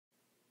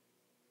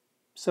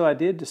So I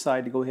did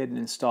decide to go ahead and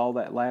install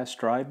that last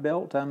drive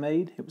belt I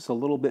made. It was a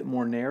little bit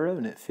more narrow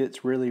and it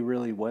fits really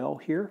well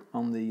here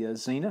on the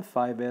Zenith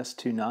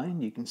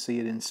 5S29. You can see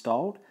it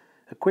installed.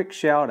 A quick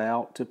shout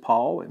out to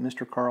Paul at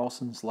Mr.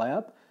 Carlson's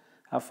lab.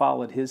 I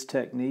followed his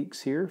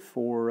techniques here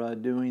for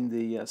doing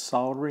the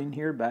soldering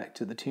here back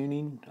to the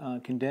tuning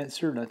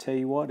condenser, and I tell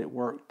you what, it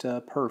worked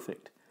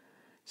perfect.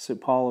 So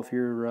Paul, if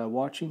you're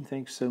watching,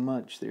 thanks so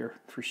much there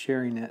for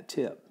sharing that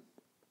tip.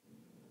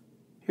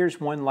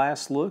 Here's one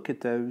last look at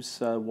those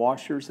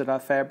washers that I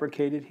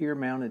fabricated here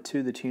mounted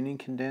to the tuning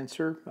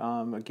condenser.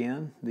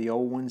 Again, the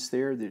old ones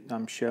there that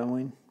I'm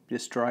showing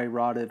just dry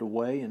rotted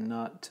away and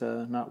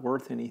not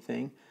worth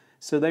anything.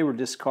 So they were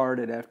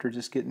discarded after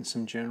just getting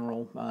some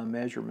general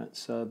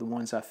measurements. The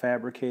ones I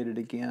fabricated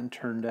again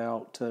turned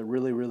out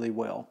really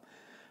well.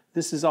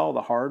 This is all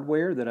the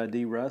hardware that I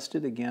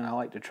derusted. Again, I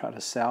like to try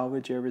to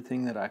salvage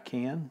everything that I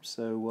can.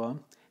 So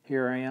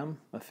here I am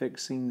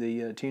affixing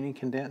the tuning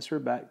condenser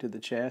back to the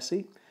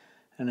chassis.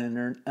 And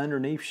an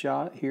underneath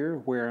shot here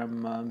where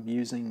I'm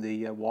using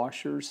the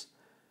washers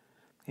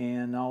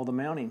and all the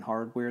mounting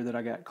hardware that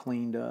I got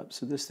cleaned up.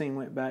 So this thing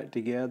went back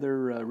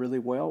together really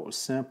well. It was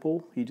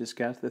simple. You just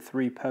got the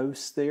 3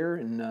 posts there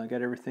and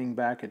got everything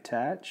back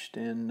attached,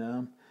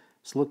 and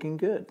it's looking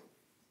good.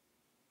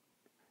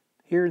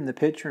 Here in the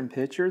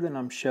picture-in-picture that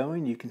I'm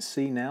showing, you can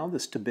see now the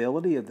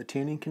stability of the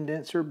tuning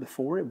condenser.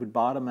 Before it would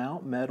bottom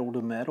out metal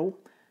to metal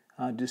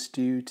just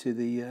due to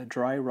the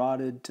dry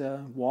rotted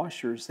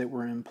washers that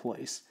were in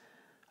place.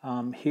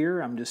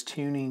 Here I'm just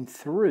tuning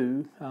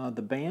through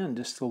the band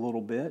just a little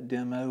bit,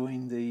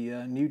 demoing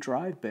the new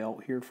drive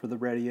belt here for the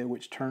radio,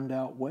 which turned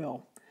out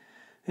well.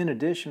 In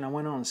addition, I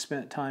went on and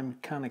spent time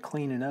kind of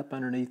cleaning up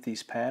underneath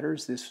these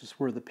patterns. This is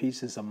where the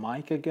pieces of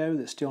mica go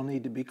that still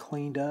need to be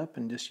cleaned up,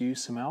 and just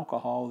use some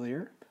alcohol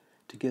there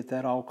to get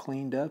that all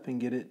cleaned up and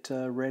get it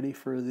ready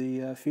for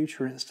the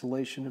future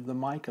installation of the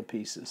mica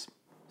pieces.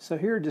 So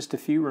here are just a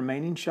few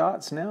remaining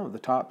shots now of the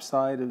top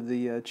side of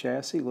the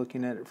chassis,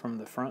 looking at it from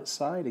the front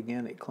side.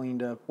 Again, it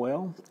cleaned up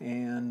well,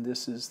 and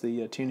this is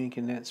the tuning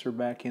condenser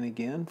back in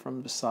again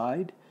from the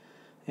side,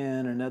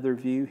 and another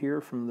view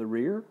here from the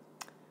rear,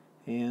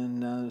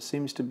 and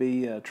seems to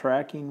be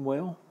tracking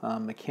well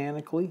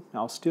mechanically.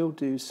 I'll still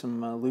do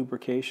some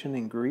lubrication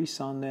and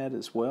grease on that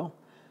as well.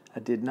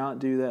 I did not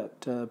do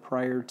that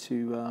prior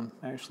to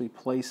actually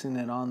placing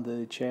it on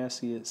the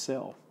chassis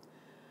itself.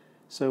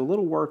 So a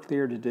little work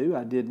there to do.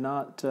 I did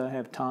not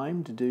have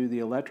time to do the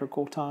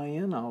electrical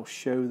tie-in. I'll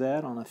show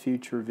that on a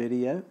future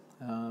video.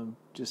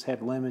 Just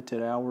had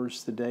limited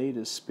hours today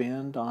to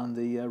spend on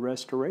the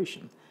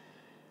restoration.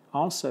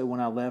 Also, when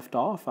I left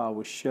off, I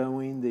was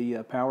showing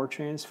the power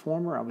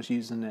transformer. I was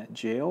using that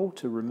gel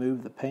to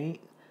remove the paint.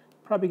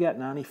 Probably got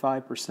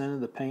 95%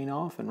 of the paint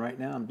off, and right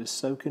now I'm just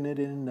soaking it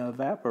in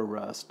Vapor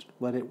Rust.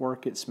 Let it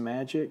work its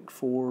magic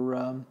for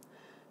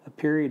a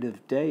period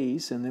of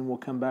days, and then we'll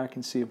come back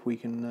and see if we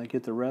can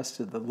get the rest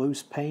of the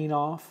loose paint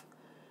off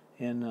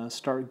and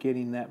start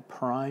getting that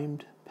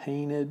primed,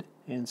 painted,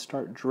 and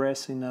start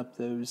dressing up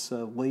those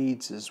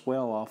leads as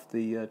well off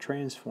the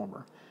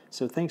transformer.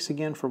 So thanks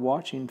again for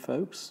watching,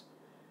 folks.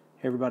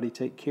 Everybody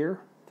take care.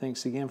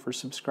 Thanks again for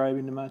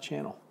subscribing to my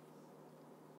channel.